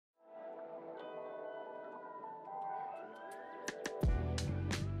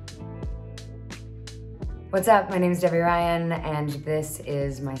What's up? My name is Debby Ryan, and this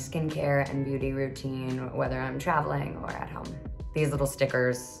is my skincare and beauty routine, whether I'm traveling or at home. These little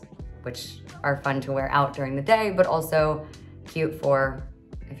stickers, which are fun to wear out during the day, but also cute for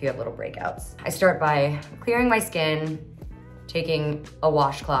if you have little breakouts. I start by clearing my skin, taking a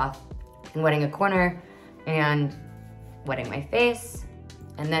washcloth and wetting a corner and wetting my face.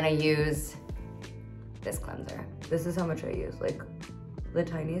 And then I use this cleanser. This is how much I use, like the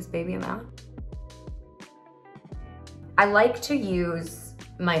tiniest baby amount. I like to use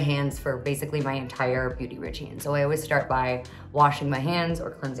my hands for basically my entire beauty routine. So I always start by washing my hands or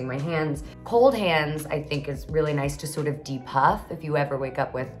cleansing my hands. Cold hands, I think, is really nice to sort of depuff if you ever wake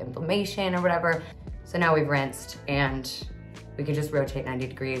up with inflammation or whatever. So now we've rinsed and we can just rotate 90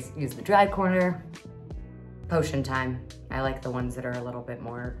 degrees, use the dry corner. Potion time. I like the ones that are a little bit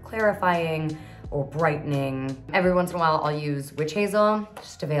more clarifying or brightening. Every once in a while I'll use witch hazel,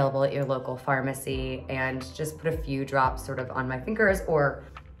 just available at your local pharmacy, and just put a few drops sort of on my fingers or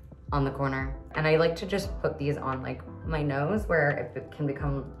on the corner. And I like to just put these on like my nose where it can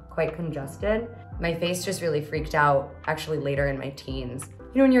become quite congested. My face just really freaked out actually later in my teens.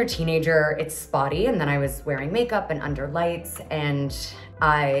 You know, when you're a teenager, it's spotty, and then I was wearing makeup and under lights, and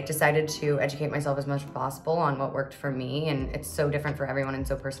I decided to educate myself as much as possible on what worked for me, and it's so different for everyone and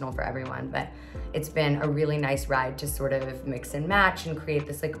so personal for everyone, but it's been a really nice ride to sort of mix and match and create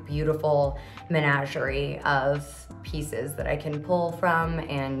this like beautiful menagerie of pieces that I can pull from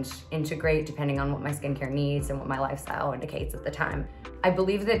and integrate depending on what my skincare needs and what my lifestyle indicates at the time. I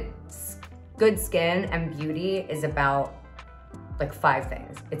believe that good skin and beauty is about like 5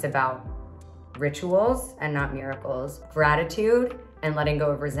 things. It's about rituals and not miracles, gratitude and letting go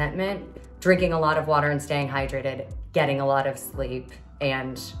of resentment, drinking a lot of water and staying hydrated, getting a lot of sleep,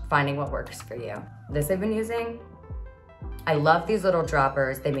 and finding what works for you. This I've been using. I love these little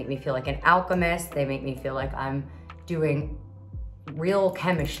droppers. They make me feel like an alchemist. They make me feel like I'm doing real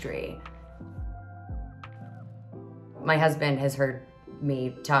chemistry. My husband has heard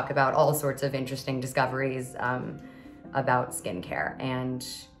me talk about all sorts of interesting discoveries about skincare, and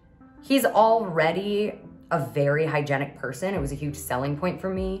he's already a very hygienic person. It was a huge selling point for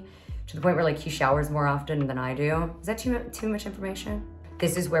me, to the point where like he showers more often than I do. Is that too much information?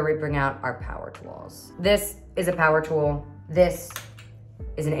 This is where we bring out our power tools. This is a power tool. This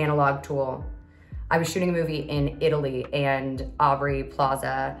is an analog tool. I was shooting a movie in Italy, and Aubrey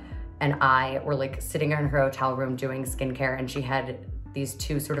Plaza and I were like sitting in her hotel room doing skincare, and she had these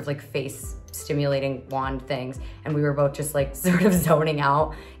 2 sort of like face stimulating wand things, and we were both just like sort of zoning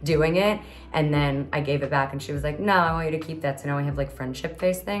out doing it. And then I gave it back and she was like, no, I want you to keep that. So now I have like friendship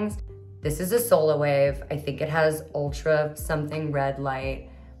face things. This is a Solar Wave. I think it has ultra something red light.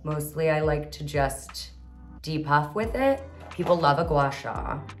 Mostly I like to just depuff with it. People love a gua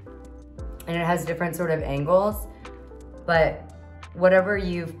sha, and it has different sort of angles, but whatever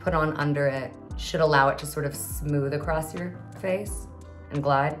you've put on under it should allow it to sort of smooth across your face and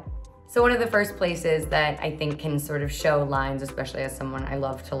glide. So one of the first places that I think can sort of show lines, especially as someone I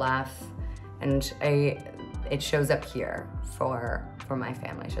love to laugh, and it shows up here for my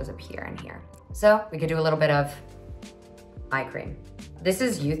family. It shows up here and here. So we could do a little bit of eye cream. This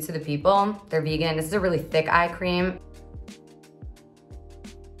is Youth to the People. They're vegan. This is a really thick eye cream.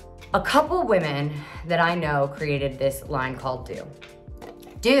 A couple women that I know created this line called Do.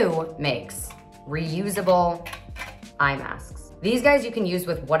 Do makes reusable eye masks. These guys you can use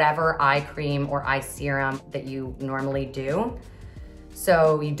with whatever eye cream or eye serum that you normally do.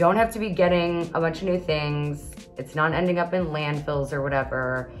 So you don't have to be getting a bunch of new things. It's not ending up in landfills or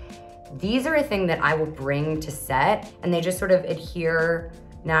whatever. These are a thing that I will bring to set, and they just sort of adhere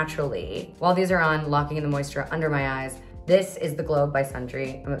naturally. While these are on, locking in the moisture under my eyes. This is the Globe by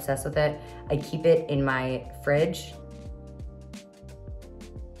Sundry. I'm obsessed with it. I keep it in my fridge.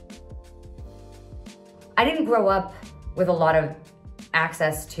 I didn't grow up with a lot of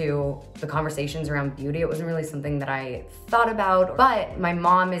access to the conversations around beauty. It wasn't really something that I thought about, but my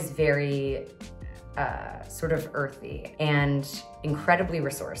mom is very sort of earthy and incredibly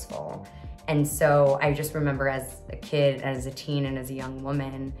resourceful. And so I just remember as a kid, as a teen, and as a young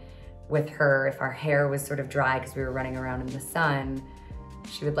woman with her, if our hair was sort of dry because we were running around in the sun,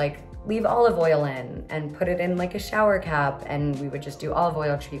 she would like leave olive oil in and put it in like a shower cap, and we would just do olive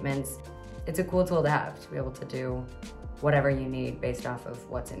oil treatments. It's a cool tool to have, to be able to do whatever you need based off of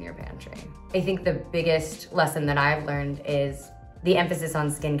what's in your pantry. I think the biggest lesson that I've learned is the emphasis on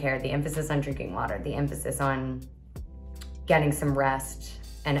skincare, the emphasis on drinking water, the emphasis on getting some rest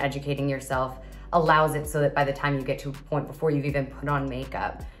and educating yourself allows it so that by the time you get to a point before you've even put on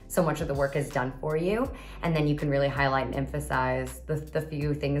makeup, so much of the work is done for you. And then you can really highlight and emphasize the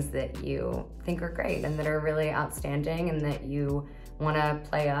few things that you think are great and that are really outstanding and that you wanna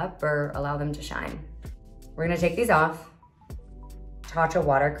play up or allow them to shine. We're gonna take these off, Tatcha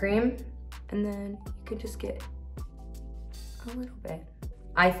water cream, and then you can just get a little bit.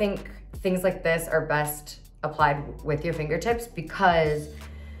 I think things like this are best applied with your fingertips because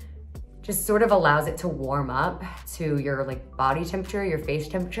just sort of allows it to warm up to your like body temperature, your face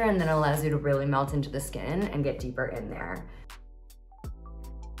temperature, and then allows you to really melt into the skin and get deeper in there.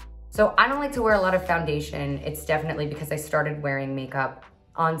 So I don't like to wear a lot of foundation. It's definitely because I started wearing makeup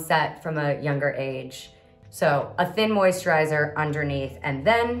on set from a younger age. So a thin moisturizer underneath, and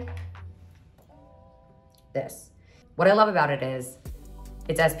then this. What I love about it is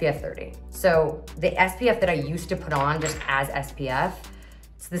it's SPF 30. So the SPF that I used to put on just as SPF,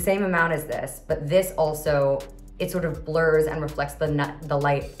 it's the same amount as this, but this also, it sort of blurs and reflects the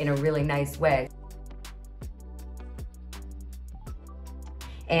light in a really nice way.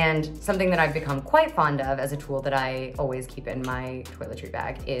 And something that I've become quite fond of as a tool that I always keep in my toiletry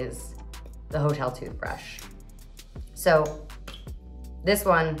bag is the hotel toothbrush. So this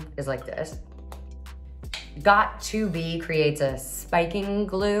one is like this. Got2b creates a spiking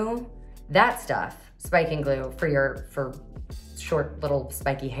glue. That stuff, spiking glue for short little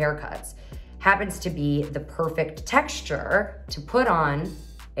spiky haircuts, happens to be the perfect texture to put on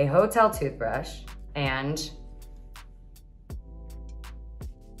a hotel toothbrush and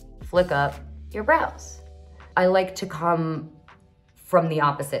flick up your brows. I like to come from the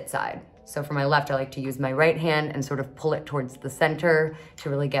opposite side. So for my left, I like to use my right hand and sort of pull it towards the center to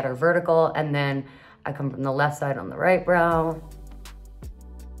really get her vertical, and then I come from the left side on the right brow.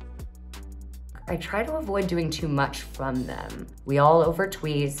 I try to avoid doing too much from them. We all over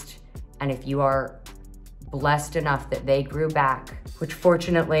tweezed, and if you are blessed enough that they grew back, which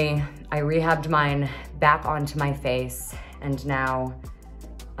fortunately I rehabbed mine back onto my face, and now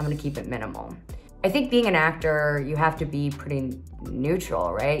I'm gonna keep it minimal. I think being an actor, you have to be pretty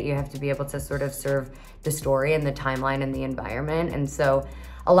neutral, right? You have to be able to sort of serve the story and the timeline and the environment. And so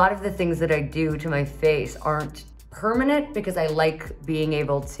a lot of the things that I do to my face aren't permanent because I like being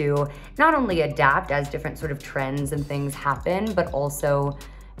able to not only adapt as different sort of trends and things happen, but also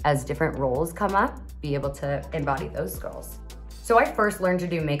as different roles come up, be able to embody those girls. So I first learned to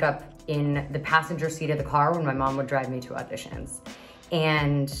do makeup in the passenger seat of the car when my mom would drive me to auditions.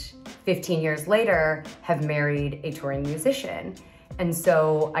 And 15 years later, have married a touring musician. And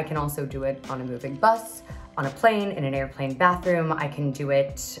so I can also do it on a moving bus, on a plane, in an airplane bathroom. I can do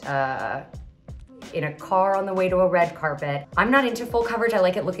it in a car on the way to a red carpet. I'm not into full coverage. I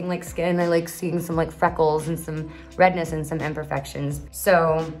like it looking like skin. I like seeing some like freckles and some redness and some imperfections.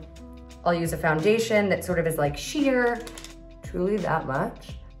 So I'll use a foundation that sort of is like sheer, truly that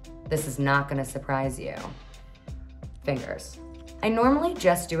much. This is not gonna surprise you. Fingers. I normally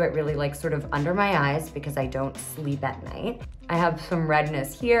just do it really like sort of under my eyes because I don't sleep at night. I have some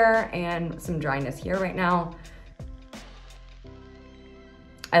redness here and some dryness here right now.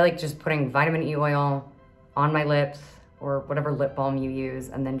 I like just putting vitamin E oil on my lips or whatever lip balm you use,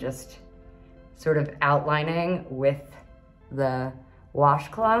 and then just sort of outlining with the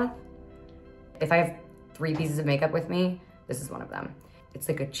washcloth. If I have 3 pieces of makeup with me, this is one of them. It's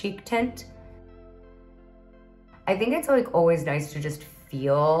like a cheek tint. I think it's like always nice to just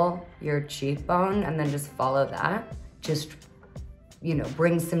feel your cheekbone and then just follow that. Just, you know,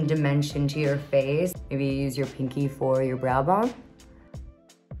 bring some dimension to your face. Maybe you use your pinky for your brow bone.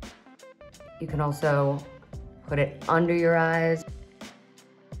 You can also put it under your eyes.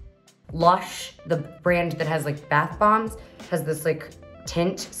 Lush, the brand that has like bath bombs, has this like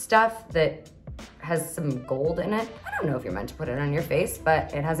tint stuff that has some gold in it. I don't know if you're meant to put it on your face,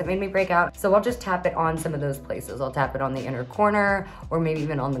 but it hasn't made me break out. So I'll just tap it on some of those places. I'll tap it on the inner corner or maybe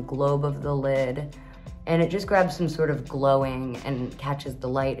even on the globe of the lid. And it just grabs some sort of glowing and catches the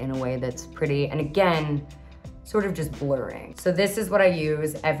light in a way that's pretty. And again, sort of just blurring. So this is what I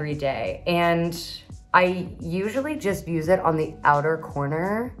use every day. And I usually just use it on the outer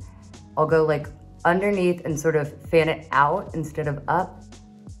corner. I'll go like underneath and sort of fan it out instead of up.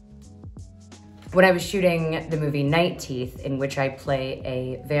 When I was shooting the movie Night Teeth, in which I play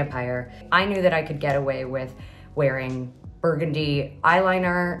a vampire, I knew that I could get away with wearing burgundy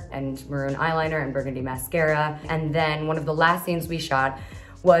eyeliner and maroon eyeliner and burgundy mascara. And then one of the last scenes we shot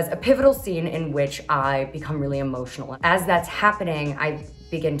was a pivotal scene in which I become really emotional. As that's happening, I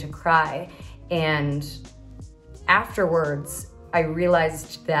begin to cry. And afterwards, I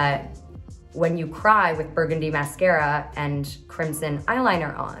realized that when you cry with burgundy mascara and crimson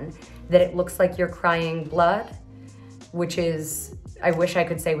eyeliner on, that it looks like you're crying blood, which is I wish I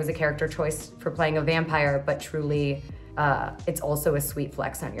could say was a character choice for playing a vampire, but truly, it's also a sweet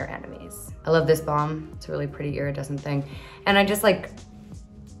flex on your enemies. I love this balm. It's a really pretty iridescent thing. And I just like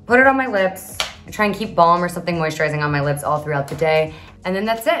put it on my lips. I try and keep balm or something moisturizing on my lips all throughout the day. And then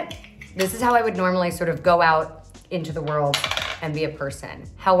that's it. This is how I would normally sort of go out into the world and be a person.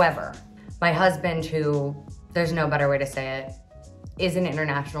 However, my husband, who, there's no better way to say it, is an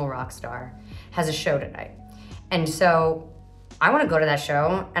international rock star, has a show tonight. And so I wanna go to that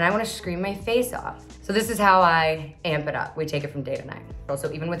show and I wanna scream my face off. So this is how I amp it up. We take it from day to night.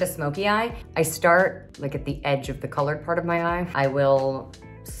 Also, even with a smoky eye, I start like at the edge of the colored part of my eye. I will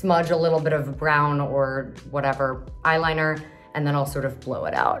smudge a little bit of brown or whatever eyeliner, and then I'll sort of blow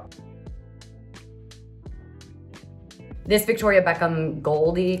it out. This Victoria Beckham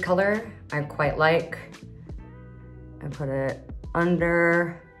goldy color, I quite like. I put it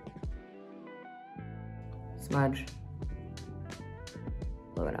under, smudge,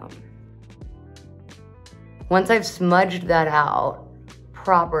 blow it out. Once I've smudged that out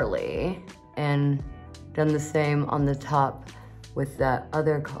properly and done the same on the top with that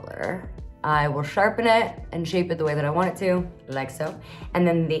other color, I will sharpen it and shape it the way that I want it to, like so. And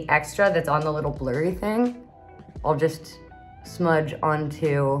then the extra that's on the little blurry thing, I'll just smudge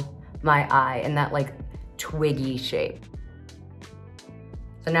onto my eye in that like twiggy shape.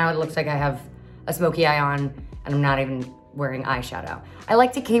 So now it looks like I have a smoky eye on and I'm not even wearing eyeshadow. I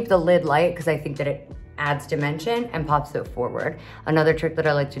like to keep the lid light because I think that it adds dimension and pops it forward. Another trick that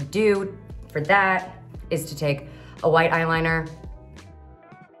I like to do for that is to take a white eyeliner,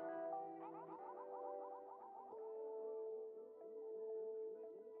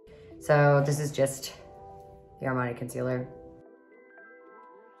 so this is just the Armani concealer.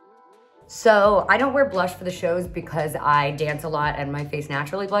 So I don't wear blush for the shows because I dance a lot and my face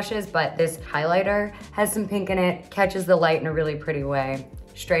naturally blushes, but this highlighter has some pink in it, catches the light in a really pretty way.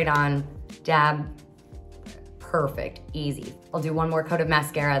 Straight on, dab, perfect, easy. I'll do one more coat of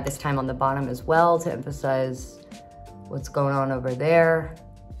mascara, this time on the bottom as well to emphasize what's going on over there.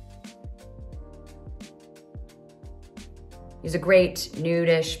 Use a great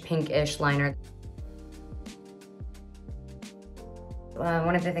nudish, pinkish liner.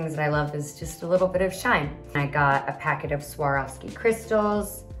 One of the things that I love is just a little bit of shine. I got a packet of Swarovski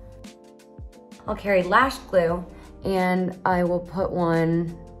crystals. I'll carry lash glue and I will put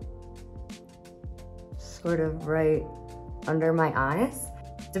one sort of right under my eyes.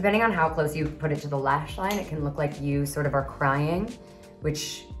 Depending on how close you put it to the lash line, it can look like you sort of are crying,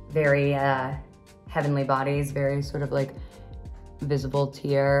 which very heavenly bodies, very sort of like visible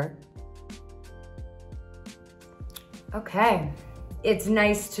tear. Okay. It's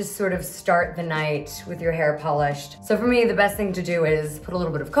nice to sort of start the night with your hair polished. So for me, the best thing to do is put a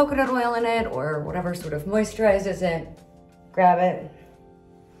little bit of coconut oil in it or whatever sort of moisturizes it. Grab it,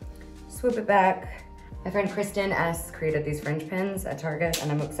 swoop it back. My friend Kristen S. created these fringe pins at Target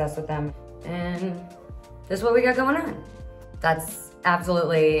and I'm obsessed with them. And this is what we got going on. That's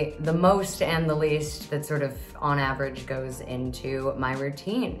absolutely the most and the least that sort of on average goes into my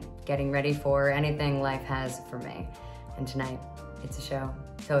routine, getting ready for anything life has for me. And tonight, it's a show.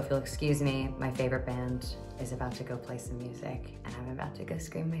 So if you'll excuse me, my favorite band is about to go play some music and I'm about to go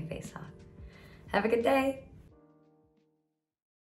scream my face off. Have a good day.